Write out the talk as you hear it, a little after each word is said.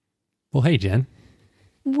Well, hey, Jen.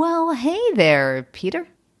 Well, hey there, Peter.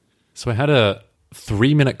 So I had a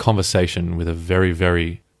 3-minute conversation with a very,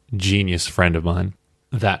 very genius friend of mine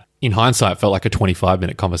that, in hindsight, felt like a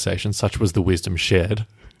 25-minute conversation. Such was the wisdom shared.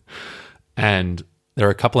 And there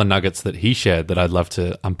are a couple of nuggets that he shared that I'd love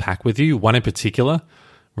to unpack with you. One in particular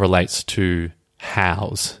relates to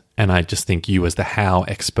hows. And I just think you, as the how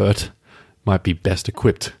expert, might be best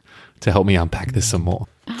equipped to help me unpack this some more.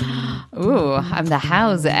 Ooh, I'm the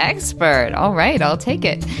hows expert. All right, I'll take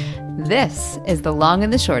it. This is the long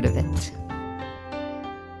and the short of it.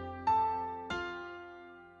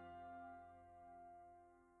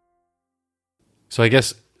 So I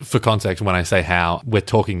guess for context, when I say how, we're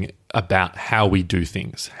talking about how we do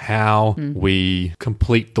things, how we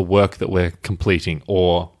complete the work that we're completing,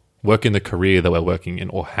 or work in the career that we're working in,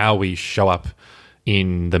 or how we show up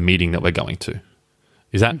in the meeting that we're going to.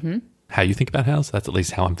 Is that how you think about hows? That's at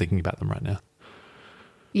least how I'm thinking about them right now.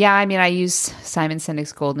 Yeah, I mean, I use Simon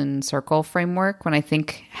Sinek's Golden Circle framework. When I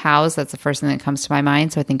think hows, that's the first thing that comes to my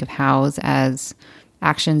mind. So I think of hows as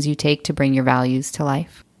actions you take to bring your values to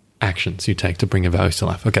life. Actions you take to bring your values to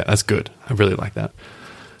life. Okay, that's good. I really like that.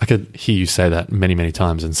 I could hear you say that many, many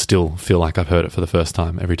times and still feel like I've heard it for the first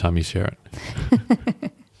time every time you share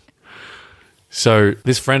it. So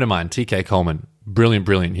this friend of mine, TK Coleman, brilliant,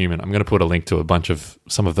 brilliant human. I'm going to put a link to a bunch of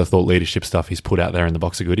some of the thought leadership stuff he's put out there in the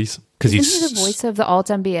box of goodies. Isn't he the voice of the Alt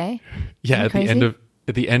MBA? Yeah, at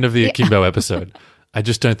the end of the Akimbo episode. I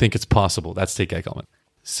just don't think it's possible. That's TK Coleman.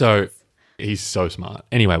 So he's so smart.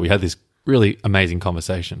 Anyway, we had this really amazing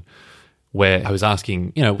conversation where I was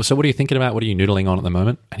asking, so what are you thinking about? What are you noodling on at the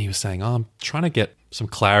moment? And he was saying, I'm trying to get some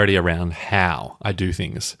clarity around how I do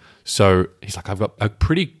things. So he's like, I've got a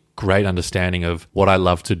pretty great understanding of what I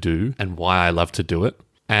love to do and why I love to do it.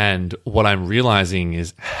 And what I'm realizing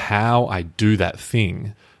is how I do that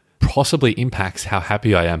thing possibly impacts how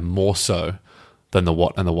happy I am more so than the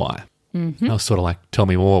what and the why. I was sort of like, tell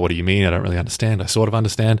me more. What do you mean? I don't really understand. I sort of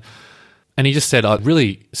understand. And he just said a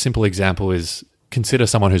really simple example is consider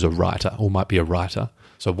someone who's a writer or might be a writer.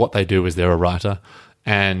 So what they do is they're a writer,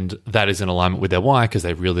 and that is in alignment with their why because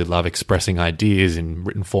they really love expressing ideas in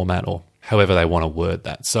written format or however they want to word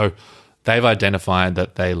that. So they've identified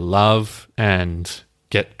that they love and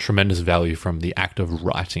get tremendous value from the act of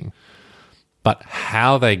writing. But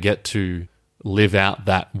how they get to live out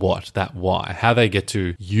that what, that why, how they get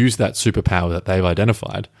to use that superpower that they've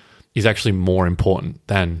identified is actually more important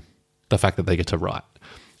than the fact that they get to write.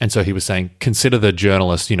 And so he was saying, consider the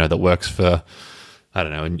journalist, that works for, I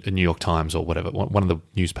don't know, a New York Times or whatever, one of the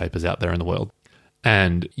newspapers out there in the world.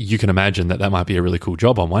 And you can imagine that might be a really cool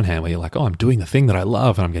job on one hand where you're like, oh, I'm doing the thing that I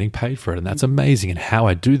love and I'm getting paid for it. And that's amazing. And how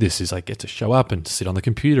I do this is I get to show up and sit on the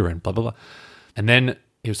computer and blah, blah, blah. And then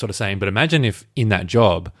he was sort of saying, but imagine if in that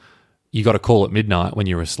job, you got a call at midnight when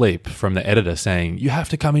you were asleep from the editor saying, you have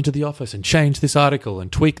to come into the office and change this article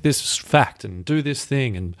and tweak this fact and do this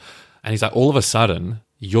thing. And he's like, all of a sudden,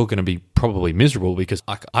 you're going to be probably miserable because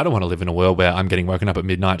I don't want to live in a world where I'm getting woken up at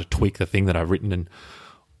midnight to tweak the thing that I've written and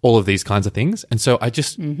all of these kinds of things. And so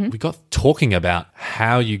we got talking about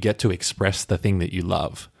how you get to express the thing that you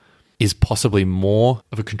love is possibly more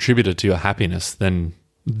of a contributor to your happiness than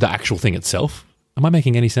the actual thing itself. Am I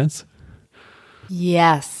making any sense?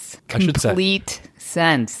 Yes. Complete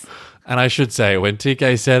sense. And I should say, when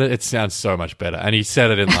TK said it, it sounds so much better. And he said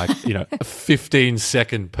it in like, a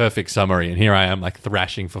 15-second perfect summary. And here I am like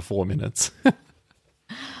thrashing for 4 minutes.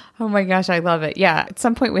 Oh my gosh, I love it. Yeah, at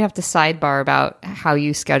some point we have to sidebar about how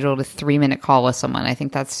you scheduled a 3-minute call with someone. I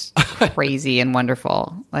think that's crazy and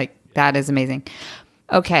wonderful. Like, that is amazing.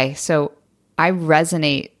 Okay, so I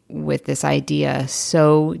resonate with this idea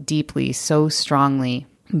so deeply, so strongly,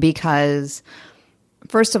 because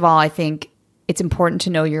first of all, I think it's important to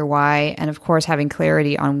know your why. And of course, having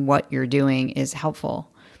clarity on what you're doing is helpful.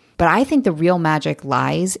 But I think the real magic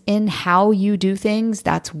lies in how you do things.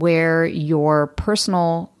 That's where your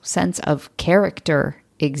personal sense of character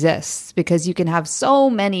exists, because you can have so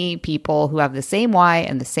many people who have the same why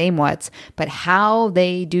and the same what's, but how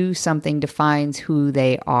they do something defines who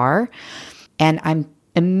they are. And I'm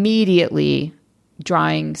immediately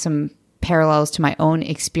drawing some parallels to my own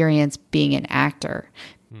experience being an actor.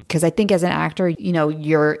 Because I think as an actor,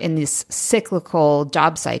 you're in this cyclical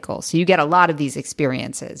job cycle. So you get a lot of these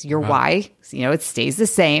experiences. Your why, it stays the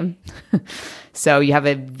same. So you have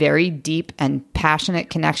a very deep and passionate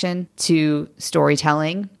connection to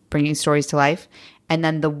storytelling, bringing stories to life. And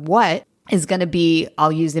then the what is going to be,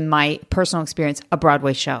 I'll use in my personal experience, a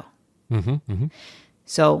Broadway show.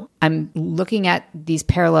 So I'm looking at these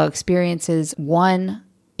parallel experiences. One,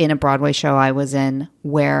 in a Broadway show I was in,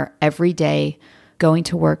 where every day going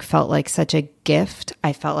to work felt like such a gift.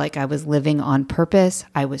 I felt like I was living on purpose.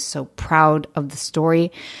 I was so proud of the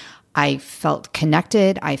story. I felt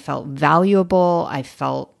connected. I felt valuable. I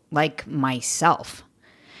felt like myself.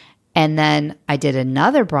 And then I did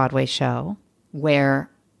another Broadway show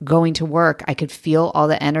where going to work, I could feel all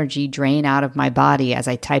the energy drain out of my body as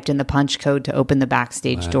I typed in the punch code to open the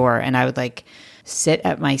backstage door. And I would like sit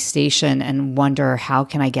at my station and wonder, how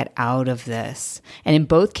can I get out of this? And in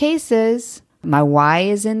both cases, my why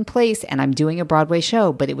is in place and I'm doing a Broadway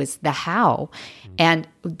show, but it was the how. And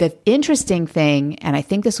the interesting thing, and I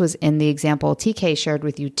think this was in the example TK shared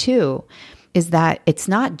with you too, is that it's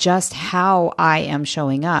not just how I am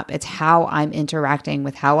showing up, it's how I'm interacting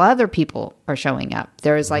with how other people are showing up.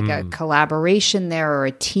 There's like a collaboration there, or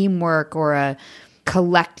a teamwork, or a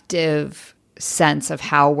collective sense of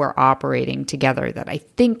how we're operating together that I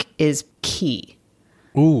think is key.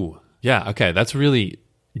 Ooh, yeah, okay, that's really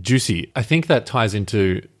juicy. I think that ties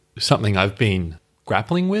into something I've been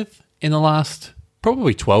grappling with in the last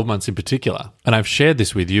probably 12 months in particular. And I've shared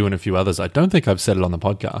this with you and a few others. I don't think I've said it on the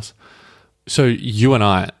podcast. So you and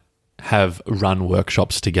I have run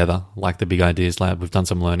workshops together, like the Big Ideas Lab. We've done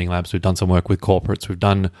some learning labs. We've done some work with corporates. We've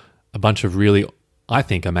done a bunch of really, I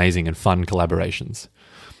think, amazing and fun collaborations.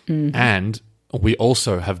 Mm-hmm. And we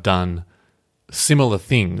also have done similar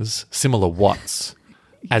things, similar whats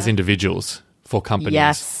as individuals for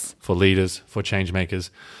companies, for leaders, for change makers.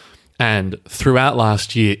 And throughout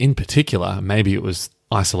last year in particular, maybe it was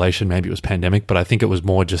isolation, maybe it was pandemic, but I think it was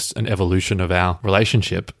more just an evolution of our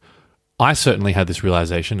relationship. I certainly had this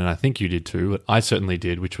realization, and I think you did too, but I certainly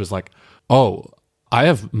did, which was like, oh, I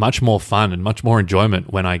have much more fun and much more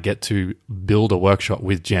enjoyment when I get to build a workshop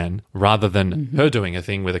with Jen rather than her doing a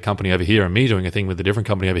thing with a company over here and me doing a thing with a different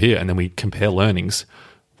company over here, and then we compare learnings.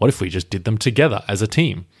 What if we just did them together as a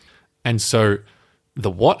team? And so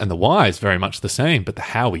the what and the why is very much the same, but the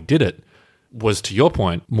how we did it was, to your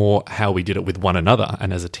point, more how we did it with one another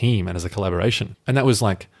and as a team and as a collaboration. And that was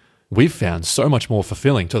like, we've found so much more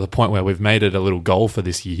fulfilling, to the point where we've made it a little goal for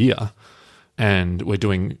this year and we're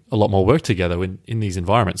doing a lot more work together in these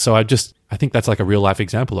environments. So I think that's like a real life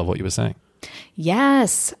example of what you were saying.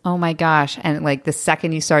 Yes. Oh my gosh. And like the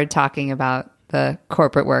second you started talking about the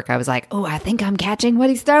corporate work, I was like, oh, I think I'm catching what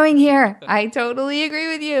he's throwing here. I totally agree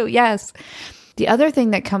with you. Yes. The other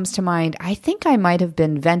thing that comes to mind, I think I might have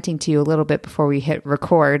been venting to you a little bit before we hit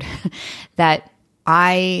record, that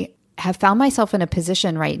I have found myself in a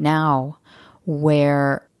position right now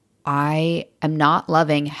where I am not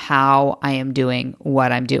loving how I am doing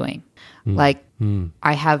what I'm doing.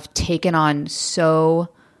 I have taken on so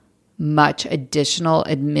much additional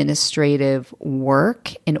administrative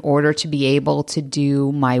work in order to be able to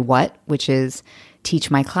do my what, which is teach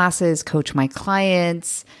my classes, coach my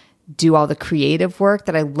clients, do all the creative work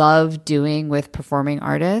that I love doing with performing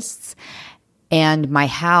artists. And my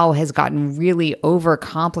how has gotten really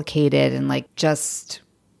overcomplicated and like just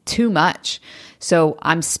too much. So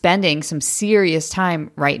I'm spending some serious time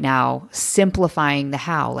right now simplifying the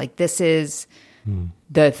how. Like this is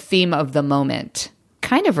the theme of the moment,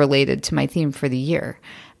 kind of related to my theme for the year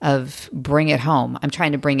of bring it home. I'm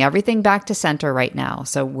trying to bring everything back to center right now.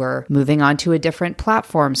 So we're moving on to a different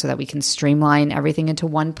platform so that we can streamline everything into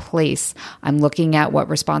one place. I'm looking at what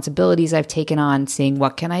responsibilities I've taken on, seeing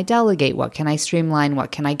what can I delegate, what can I streamline,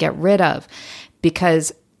 what can I get rid of?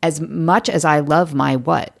 Because as much as I love my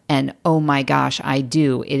what, and oh my gosh, I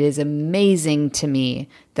do, it is amazing to me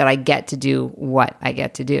that I get to do what I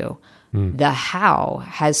get to do. The how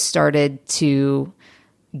has started to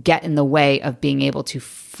get in the way of being able to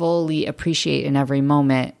fully appreciate in every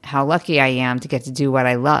moment how lucky I am to get to do what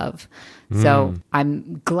I love. So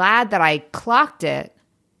I'm glad that I clocked it,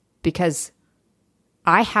 because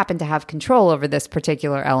I happen to have control over this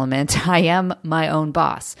particular element. I am my own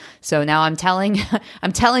boss. So now I'm telling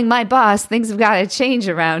my boss things have got to change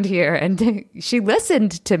around here, and she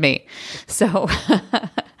listened to me. So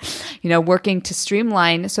working to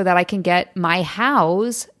streamline so that I can get my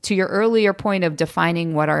hows, to your earlier point of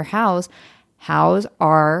defining what are hows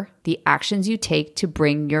are the actions you take to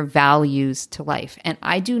bring your values to life. And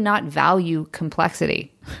I do not value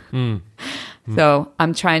complexity. So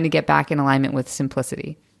I'm trying to get back in alignment with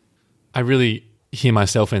simplicity. I really hear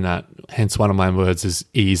myself in that. Hence, one of my words is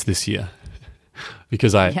ease this year.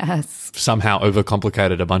 Because I somehow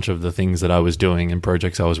overcomplicated a bunch of the things that I was doing and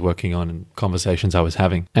projects I was working on and conversations I was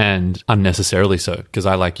having, and unnecessarily so, because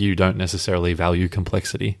I, like you, don't necessarily value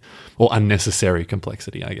complexity, or unnecessary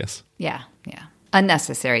complexity, I guess. Yeah.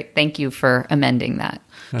 Unnecessary. Thank you for amending that.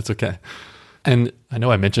 That's okay. And I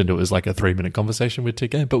know I mentioned it was like a 3-minute conversation with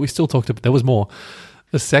TK, but we still talked about, there was more.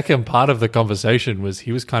 The second part of the conversation was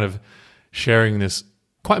he was kind of sharing this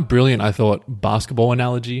quite brilliant, I thought, basketball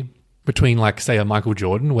analogy between, like, say, a Michael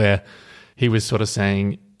Jordan, where he was sort of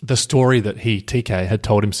saying the story that TK, had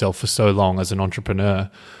told himself for so long as an entrepreneur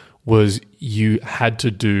was you had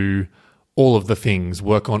to do all of the things,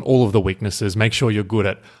 work on all of the weaknesses, make sure you're good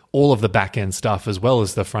at all of the back end stuff as well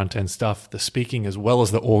as the front end stuff, the speaking as well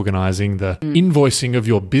as the organizing, the invoicing of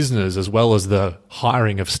your business as well as the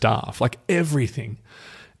hiring of staff, like everything.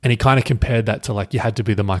 And he kind of compared that to, like, you had to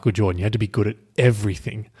be the Michael Jordan, you had to be good at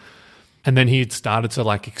everything. And then he had started to,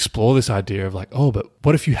 like, explore this idea of, like, oh, but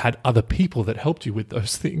what if you had other people that helped you with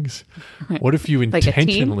those things? What if you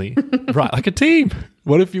intentionally, right, like a team.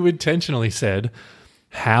 What if you intentionally said,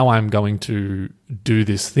 how I'm going to do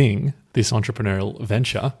this thing, this entrepreneurial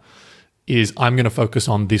venture, is I'm going to focus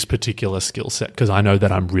on this particular skill set because I know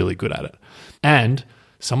that I'm really good at it. And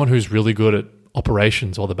someone who's really good at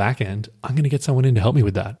operations or the back end, I'm going to get someone in to help me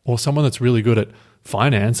with that. Or someone that's really good at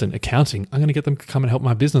finance and accounting, I'm going to get them to come and help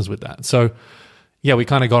my business with that. So yeah, we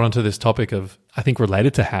kind of got onto this topic of, I think,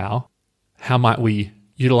 related to how might we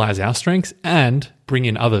utilize our strengths and bring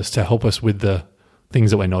in others to help us with the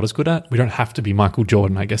things that we're not as good at. We don't have to be Michael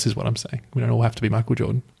Jordan, I guess is what I'm saying. We don't all have to be Michael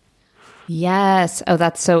Jordan. Yes. Oh,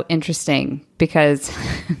 that's so interesting because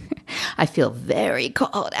I feel very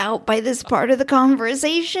called out by this part of the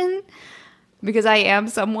conversation because I am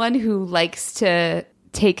someone who likes to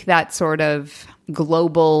take that sort of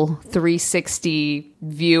global 360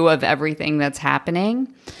 view of everything that's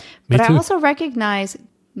happening. But I also recognize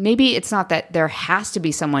maybe it's not that there has to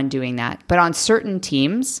be someone doing that, but on certain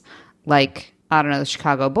teams, like, I don't know, the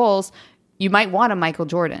Chicago Bulls, you might want a Michael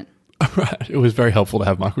Jordan. Right. It was very helpful to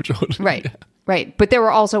have Michael Jordan. Right. Yeah. Right. But there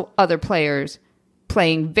were also other players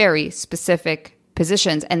playing very specific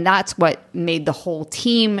positions. And that's what made the whole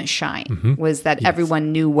team shine, was that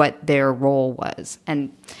everyone knew what their role was.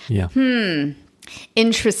 And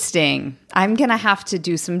interesting. I'm going to have to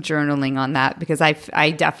do some journaling on that because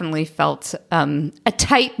I definitely felt a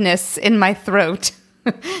tightness in my throat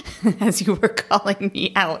as you were calling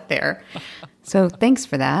me out there. So thanks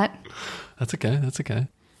for that. That's okay. That's okay.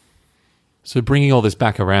 So bringing all this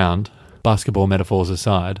back around, basketball metaphors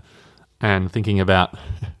aside, and thinking about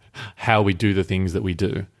how we do the things that we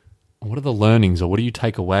do, what are the learnings or what do you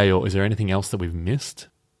take away, or is there anything else that we've missed?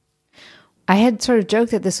 I had sort of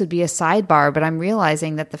joked that this would be a sidebar, but I'm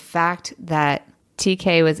realizing that the fact that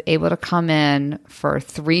TK was able to come in for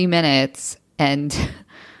 3 minutes and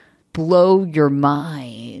blow your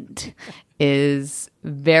mind is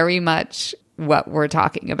very much what we're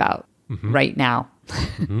talking about right now.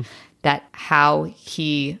 That how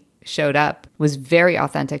he showed up was very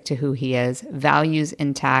authentic to who he is, values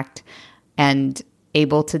intact, and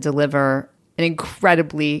able to deliver an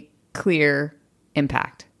incredibly clear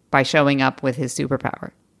impact by showing up with his superpower.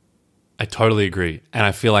 I totally agree. And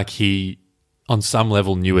I feel like he, on some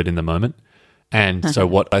level, knew it in the moment. And so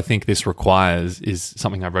what I think this requires is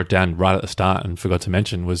something I wrote down right at the start and forgot to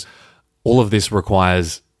mention was all of this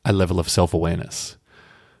requires a level of self-awareness.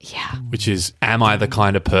 Yeah. Which is, am I the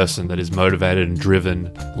kind of person that is motivated and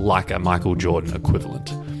driven like a Michael Jordan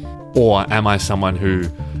equivalent? Or am I someone who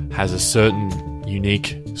has a certain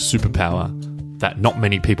unique superpower that not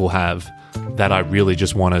many people have that I really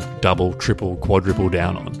just want to double, triple, quadruple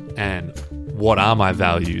down on? And what are my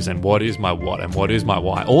values and what is my what and what is my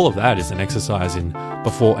why? All of that is an exercise in,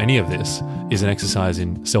 before any of this, is an exercise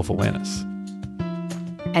in self-awareness.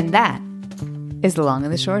 And that is the long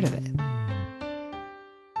and the short of it.